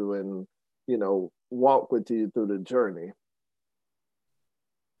uplift you and you know walk with you through the journey.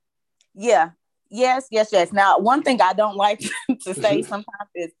 Yeah. Yes, yes, yes. Now, one thing I don't like to say sometimes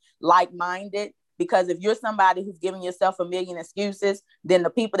is like minded, because if you're somebody who's giving yourself a million excuses, then the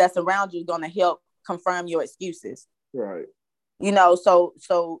people that's around you are going to help confirm your excuses. Right, You know,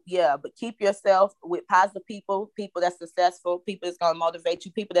 so yeah, but keep yourself with positive people, people that's successful, people that's going to motivate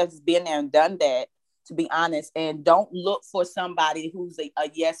you, people that's been there and done that, to be honest. And don't look for somebody who's a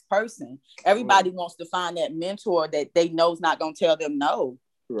yes person. mm, Everybody wants to find that mentor that they know is not going to tell them no.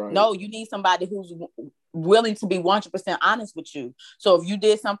 right, No, you need somebody who's willing to be 100% honest with you. So if you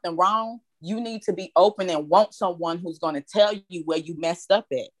did something wrong, you need to be open and want someone who's going to tell you where you messed up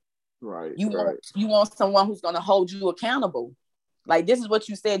at. right, You want right, you want someone who's going to hold you accountable. Like, this is what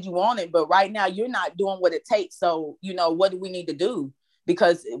you said you wanted, but right now you're not doing what it takes. So, you know, what do we need to do?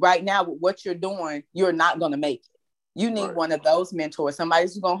 Because right now, with what you're doing, you're not going to make it. You need right, one of those mentors, somebody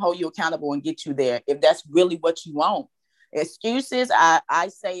who's going to hold you accountable and get you there, if that's really what you want. Excuses, I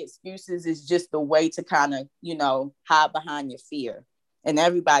say excuses is just the way to kind of, you know, hide behind your fear. And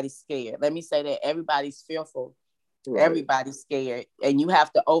everybody's scared. Let me say that everybody's fearful. right, Everybody's scared, and you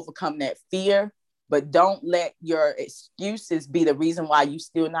have to overcome that fear. But don't let your excuses be the reason why you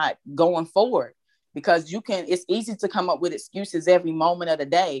still not going forward, because you can, it's easy to come up with excuses every moment of the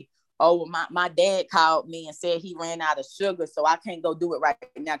day. Oh, well, my dad called me and said he ran out of sugar, so I can't go do it right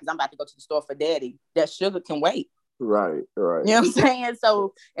now because I'm about to go to the store for daddy. That sugar can wait. right, right, You know what I'm saying?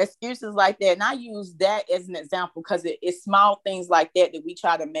 So excuses like that. And I use that as an example because it's small things like that that we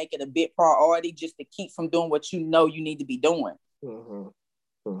try to make it a big priority, just to keep from doing what you know you need to be doing. mm-hmm,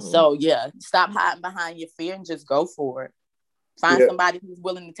 mm-hmm. So yeah, stop hiding behind your fear and just go for it. Find Yeah, somebody who's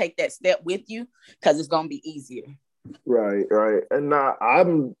willing to take that step with you, because it's gonna be easier. right, right. And now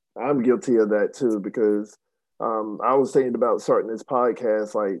I'm guilty of that too because I was thinking about starting this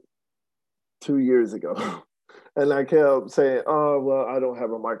podcast like 2 years ago. And I kept saying, "Oh, well, I don't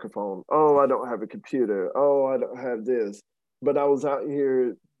have a microphone. Oh, I don't have a computer. Oh, I don't have this." But I was out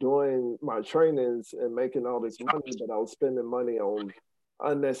here doing my trainings and making all this money, but I was spending money on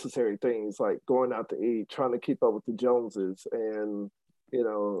unnecessary things like going out to eat, trying to keep up with the Joneses, and you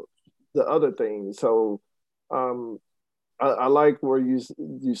know the other things. So um, I like where you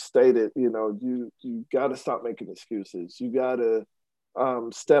stated, you know, you got to stop making excuses. You got to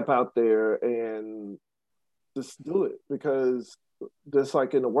step out there and just do it, because just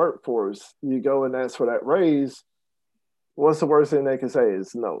like in the workforce, you go and ask for that raise. What's the worst thing they can say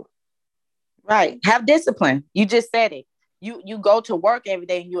is no. Right. Have discipline. You just said it. You go to work every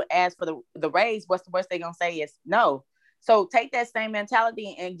day and you ask for the raise. What's the worst they're gonna say is no. So take that same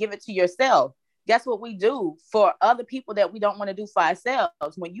mentality and give it to yourself. Guess what we do for other people that we don't want to do for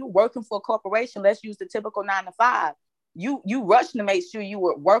ourselves? When you're working for a corporation, let's use the typical 9 to 5. You rush to make sure you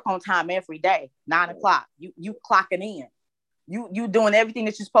work on time every day, 9 o'clock. You clocking in. You doing everything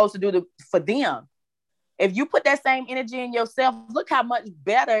that you're supposed to do for them. If you put that same energy in yourself, look how much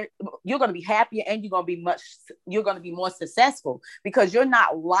better you're going to be happier, and you're going to be more successful because you're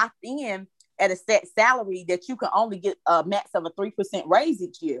not locked in at a set salary that you can only get a max of a 3% raise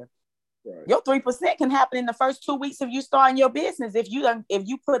each year. Right. Your 3% can happen in the first 2 weeks of you starting your business. If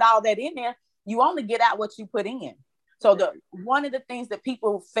you put all that in there, you only get out what you put in. So one of the things that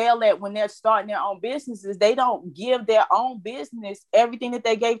people fail at when they're starting their own business is they don't give their own business everything that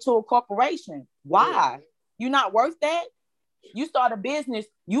they gave to a corporation. Why? You're not worth that. You start a business,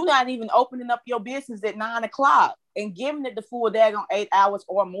 you're not even opening up your business at 9:00 and giving it the full daggone 8 hours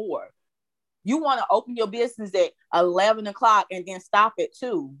or more. You want to open your business at 11:00 and then stop at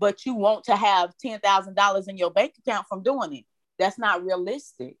 2, but you want to have $10,000 in your bank account from doing it. That's not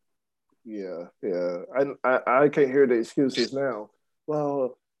realistic. Yeah. I can't hear the excuses now.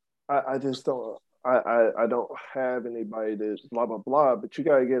 Well, I just don't. I don't have anybody to blah blah blah. But you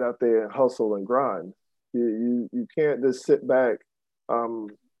got to get out there and hustle and grind. You can't just sit back and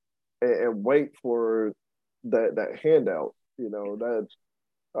wait for that handout. That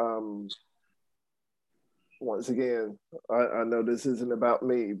once again, I know this isn't about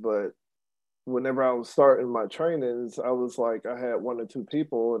me, but whenever I was starting my trainings, I was like, I had 1 or 2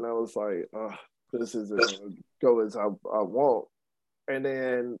 people, and I was like, this isn't going to go as I want. And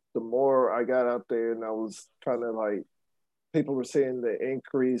then the more I got out there, and I was kind of like, people were seeing the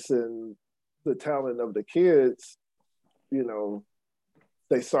increase in the talent of the kids,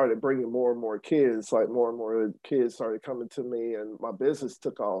 they started bringing more and more kids, like more and more kids started coming to me, and my business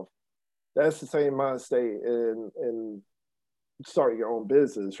took off. That's the same mind state in starting your own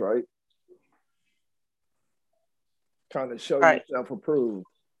business, right? Kind of show yourself approved,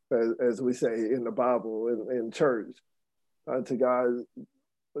 as we say in the Bible, in church, to God,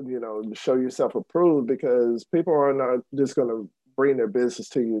 show yourself approved, because people are not just going to bring their business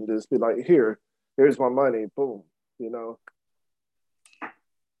to you and just be like, here's my money, boom,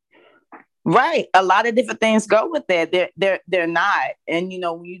 Right. A lot of different things go with that. They're not. And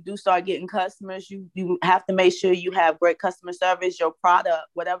when you do start getting customers, you have to make sure you have great customer service. Your product,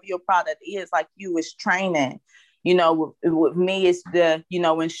 whatever your product is, like you, is training. With me, it's the,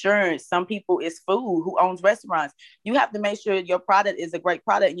 insurance. Some people, it's food, who owns restaurants. You have to make sure your product is a great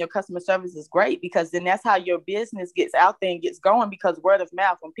product and your customer service is great, because then that's how your business gets out there and gets going, because word of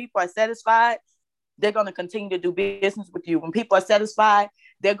mouth, when people are satisfied, they're going to continue to do business with you. When people are satisfied,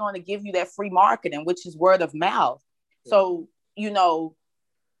 they're going to give you that free marketing, which is word of mouth. So,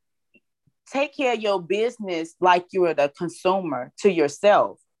 take care of your business like you're the consumer to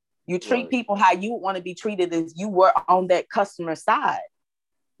yourself. You treat people how you want to be treated as you were on that customer side.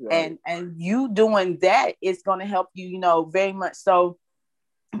 Right. And you doing that is going to help you, very much so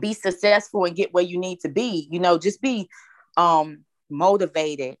be successful and get where you need to be. Just be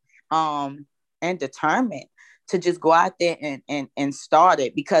motivated and determined to just go out there and start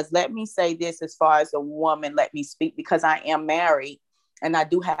it. Because let me say this, as far as a woman, let me speak, because I am married and I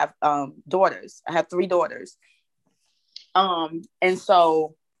do have daughters. I have 3 daughters. And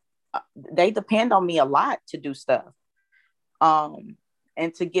so they depend on me a lot to do stuff. And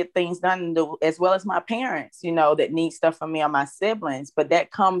to get things done, as well as my parents, that need stuff from me, or my siblings. But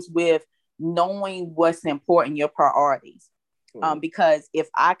that comes with knowing what's important, your priorities. Because if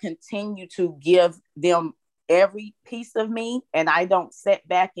I continue to give them every piece of me, and I don't sit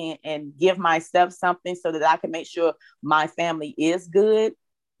back and give myself something so that I can make sure my family is good,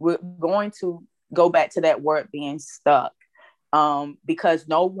 we're going to go back to that word being stuck. Because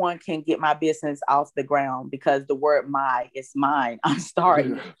no one can get my business off the ground, because the word "my" is mine. I'm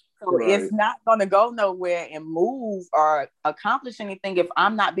starting. So it's not going to go nowhere and move or accomplish anything if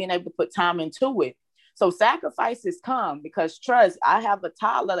I'm not being able to put time into it. So sacrifices come, because trust, I have a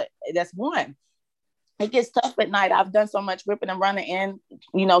toddler that's 1. It gets tough at night. I've done so much ripping and running and,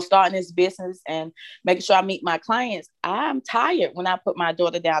 starting this business and making sure I meet my clients. I'm tired when I put my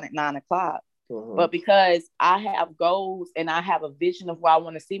daughter down at 9:00. But because I have goals and I have a vision of where I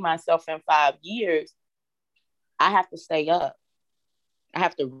want to see myself in 5 years, I have to stay up. I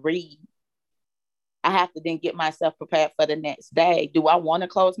have to read. I have to then get myself prepared for the next day. Do I want to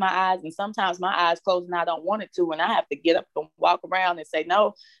close my eyes? And sometimes my eyes close and I don't want it to. And I have to get up and walk around and say,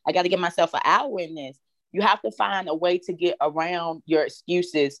 no, I got to give myself an hour in this. You have to find a way to get around your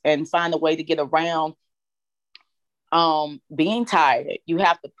excuses and find a way to get around being tired. You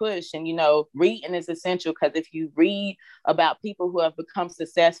have to push, and reading is essential, because if you read about people who have become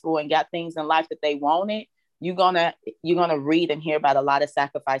successful and got things in life that they wanted, you're gonna read and hear about a lot of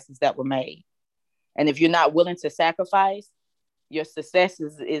sacrifices that were made. And if you're not willing to sacrifice, your success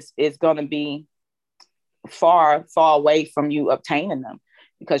is going to be far away from you obtaining them.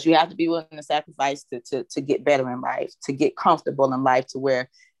 because you have to be willing to sacrifice to get better in life, to get comfortable in life, to where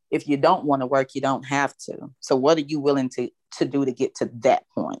if you don't want to work, you don't have to. So what are you willing to do to get to that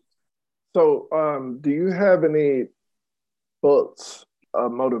point? So, do you have any books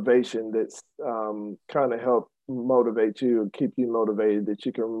of motivation that's kind of help motivate you or keep you motivated that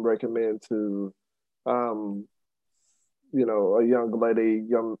you can recommend to, um, a young lady,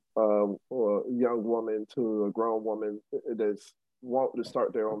 or young woman to a grown woman that's want to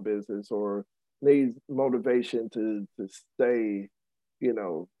start their own business or needs motivation to stay, you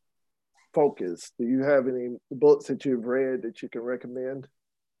know, focused? Do you have any books that you've read that you can recommend?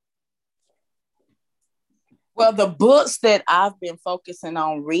 Well, the books that I've been focusing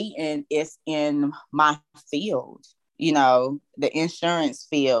on reading is in my field, the insurance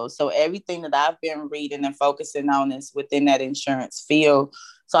field. So everything that I've been reading and focusing on is within that insurance field.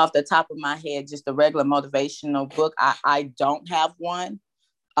 So off the top of my head, just a regular motivational book, I don't have one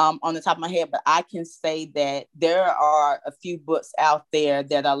on the top of my head, but I can say that there are a few books out there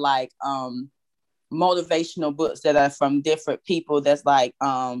that are like motivational books that are from different people. That's like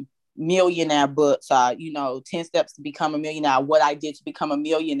millionaire books, 10 steps to become a millionaire, what I did to become a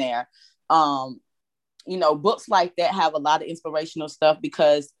millionaire. Books like that have a lot of inspirational stuff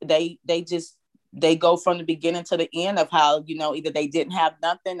because they go from the beginning to the end of how, either they didn't have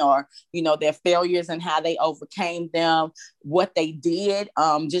nothing or, their failures and how they overcame them, what they did.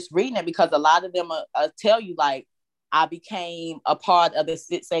 Just reading it, because a lot of them tell you, like, I became a part of the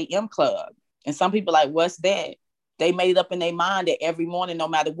 6 a.m. club. And some people like, what's that? They made it up in their mind that every morning, no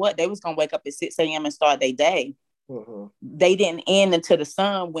matter what, they was going to wake up at 6 a.m. and start their day. Mm-hmm. They didn't end until the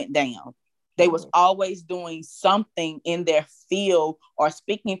sun went down. They was always doing something in their field or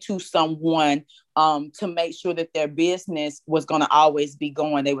speaking to someone to make sure that their business was going to always be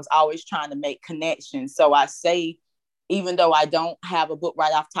going. They was always trying to make connections. So I say, even though I don't have a book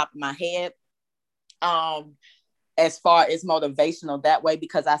right off the top of my head, as far as motivational that way,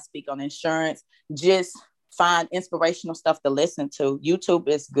 because I speak on insurance, just find inspirational stuff to listen to. YouTube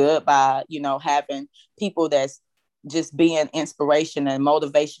is good by, having people that's just being inspiration and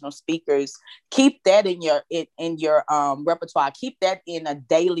motivational speakers. Keep that in your repertoire. Keep that in a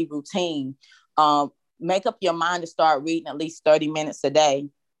daily routine. Make up your mind to start reading at least 30 minutes a day.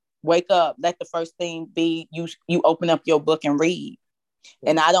 Wake up, let the first thing be you open up your book and read.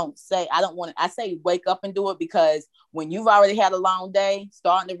 And I say wake up and do it, because when you've already had a long day,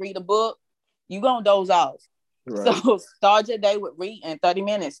 starting to read a book, you're going to doze off. Right. So start your day with reading 30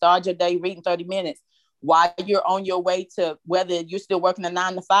 minutes. Start your day reading 30 minutes while you're on your way to, whether you're still working a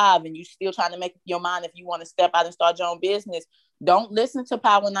 9 to 5 and you're still trying to make up your mind if you want to step out and start your own business. Don't listen to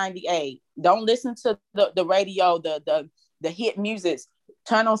Power 98. Don't listen to the radio, the hit music.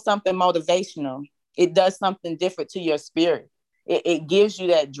 Turn on something motivational. It does something different to your spirit. It gives you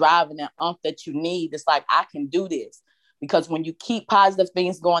that drive and that umph that you need. It's like, I can do this. Because when you keep positive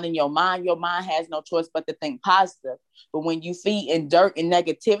things going in your mind has no choice but to think positive. But when you feed in dirt and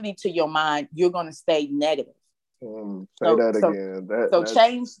negativity to your mind, you're going to stay negative. Say that again.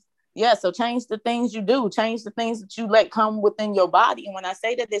 So change the things you do. Change the things that you let come within your body. And when I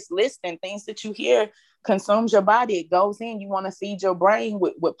say that, it's listening, things that you hear consumes your body. It goes in. You want to feed your brain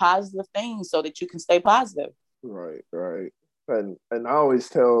with positive things so that you can stay positive. Right. And I always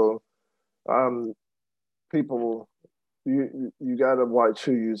tell people, you got to watch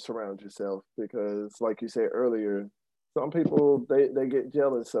who you surround yourself, because like you said earlier, some people they get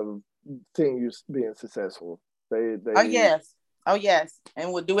jealous of seeing you being successful. Oh yes,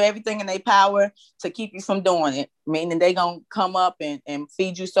 and will do everything in their power to keep you from doing it, meaning they gonna come up and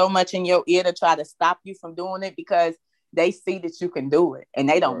feed you so much in your ear to try to stop you from doing it, because they see that you can do it and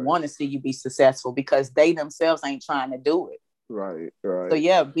they don't want to see you be successful, because they themselves ain't trying to do it. Right. So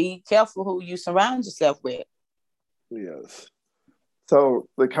yeah, be careful who you surround yourself with. Yes. So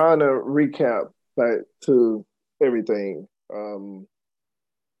to kind of recap back to everything,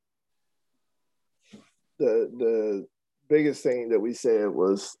 the biggest thing that we said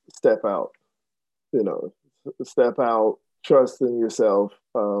was step out. Step out, trust in yourself,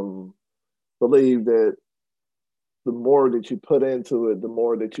 believe that the more that you put into it, the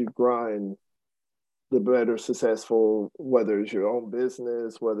more that you grind, the better successful, whether it's your own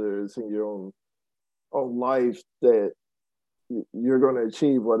business, whether it's in your own life, that you're going to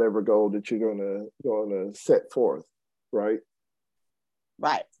achieve whatever goal that you're going to set forth, right?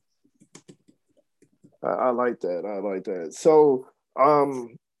 Right. I like that. I like that. So,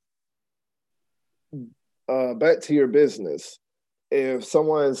 back to your business. If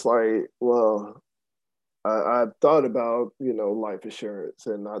someone's like, well, I've thought about, life insurance,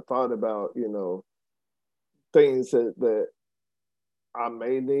 and I thought about, things that I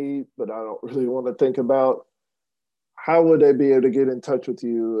may need, but I don't really want to think about. How would they be able to get in touch with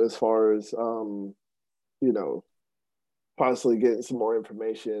you as far as you know, possibly getting some more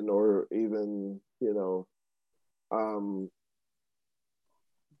information or even, um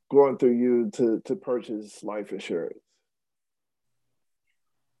going through you to purchase life insurance?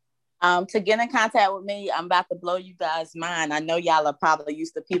 To get in contact with me, I'm about to blow you guys' mind. I know y'all are probably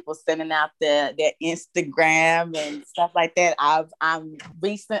used to people sending out their Instagram and stuff like that. I'm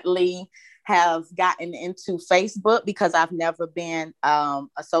recently have gotten into Facebook because I've never been a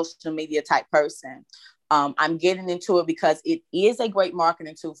social media type person. I'm getting into it because it is a great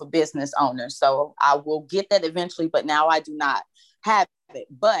marketing tool for business owners. So I will get that eventually, but now I do not have it.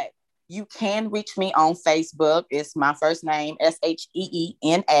 But you can reach me on Facebook. It's my first name,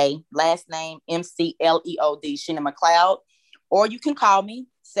 Sheena, last name, McLeod, Sheena McLeod. Or you can call me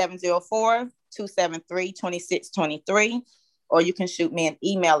 704-273-2623. Or you can shoot me an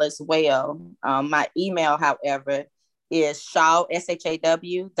email as well. My email, however, is Shaw,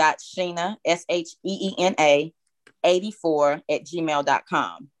 SHAW, Sheena, SHEENA, 84 at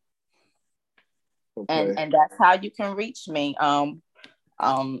gmail.com. Okay. And that's how you can reach me.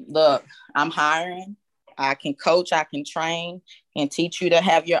 Look, I'm hiring. I can coach, I can train and teach you to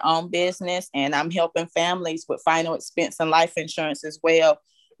have your own business. And I'm helping families with final expense and life insurance as well.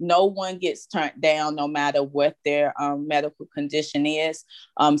 No one gets turned down no matter what their medical condition is.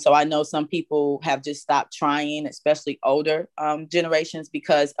 So I know some people have just stopped trying, especially older generations,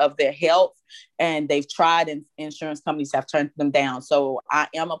 because of their health, and they've tried and insurance companies have turned them down. So I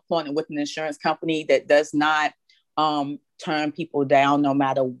am appointed with an insurance company that does not turn people down no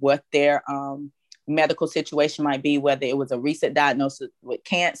matter what their medical situation might be, whether it was a recent diagnosis with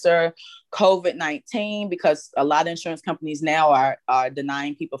cancer, COVID-19, because a lot of insurance companies now are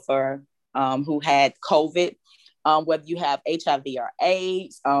denying people for who had COVID, whether you have HIV or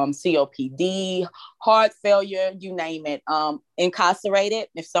AIDS, COPD, heart failure, you name it, incarcerated.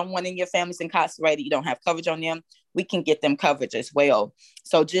 If someone in your family is incarcerated, you don't have coverage on them, we can get them coverage as well.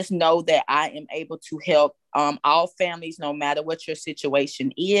 So just know that I am able to help all families, no matter what your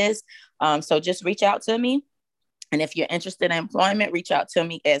situation is. So just reach out to me. And if you're interested in employment, reach out to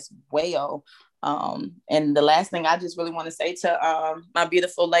me as well. And the last thing I just really want to say to my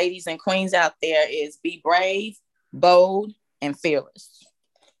beautiful ladies and queens out there is be brave, bold, and fearless.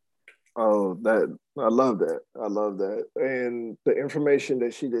 Oh, that I love that. I love that. And the information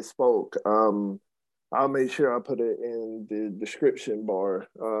that she just spoke, I'll make sure I put it in the description bar.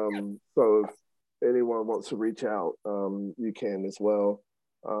 So if anyone wants to reach out, you can as well.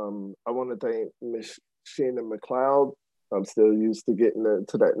 I want to thank Miss Sheena McLeod. I'm still used to getting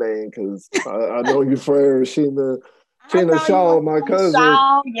to that name because I know you forever, Sheena. I Sheena know you Shaw, want my to cousin.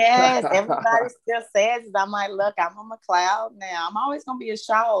 Shaw. Yes, everybody still says it. I'm like, look, I'm a McLeod now. I'm always gonna be a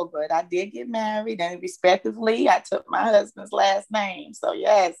Shaw, but I did get married, and respectively, I took my husband's last name. So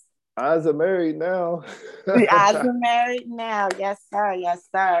yes, Eyes are married now. I am married now. Yes, sir. Yes,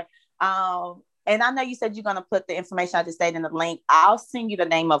 sir. And I know you said you're gonna put the information I just stated in the link. I'll send you the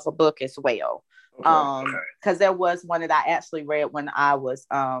name of a book as well. Okay. Because there was one that I actually read when I was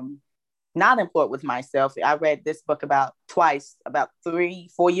not employed with myself. I read this book about twice, about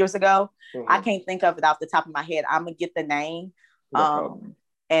 3-4 years ago. I can't think of it off the top of my head. I'm gonna get the name, No problem.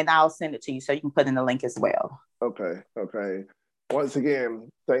 and I'll send it to you so you can put in the link as well. Okay. Okay. Once again,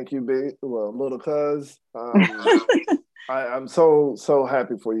 thank you, big little cuz. I'm so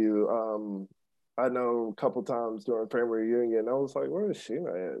happy for you. I know a couple times during family reunion, I was like, "Where is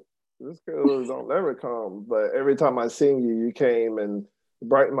Sheena at? This girl don't never come." But every time I seen you, you came and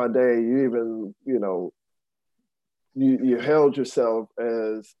brightened my day. You even, you held yourself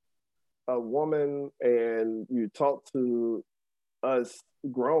as a woman, and you talked to us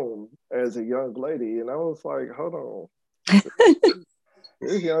grown as a young lady, and I was like, "Hold on."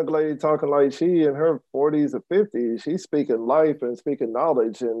 This young lady talking like she in her 40s or 50s. She's speaking life and speaking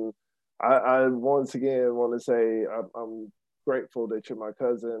knowledge. And I once again want to say I'm grateful that you're my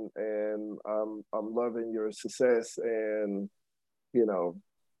cousin, and I'm loving your success. And you know,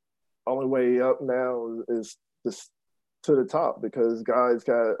 only way up now is just to the top because God's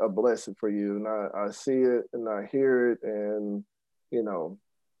got a blessing for you, and I see it and I hear it, and you know,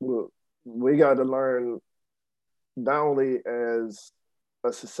 we got to learn not only as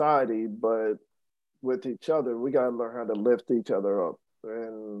a society, but with each other, we got to learn how to lift each other up.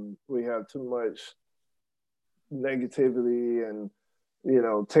 And we have too much negativity and,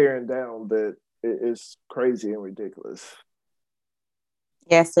 tearing down that it's crazy and ridiculous.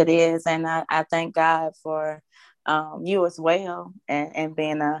 Yes, it is. And I thank God for you as well, and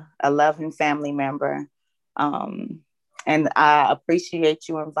being a loving family member. Um, And I appreciate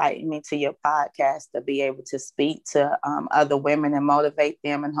you inviting me to your podcast to be able to speak to other women and motivate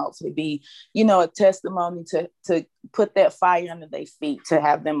them, and hopefully be, a testimony to put that fire under their feet, to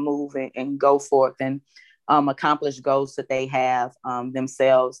have them move and go forth and accomplish goals that they have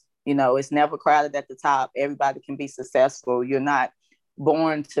themselves. It's never crowded at the top. Everybody can be successful. You're not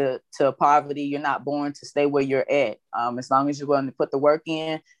born to poverty. You're not born to stay where you're at. As long as you're willing to put the work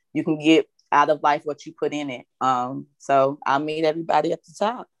in, you can get out of life what you put in it. So I'll meet everybody at the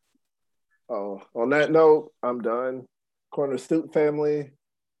top. Oh, on that note, I'm done. Corner Stoop family,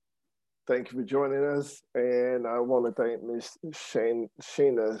 thank you for joining us. And I want to thank Miss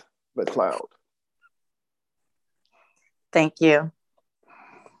Sheena McLeod. Thank you.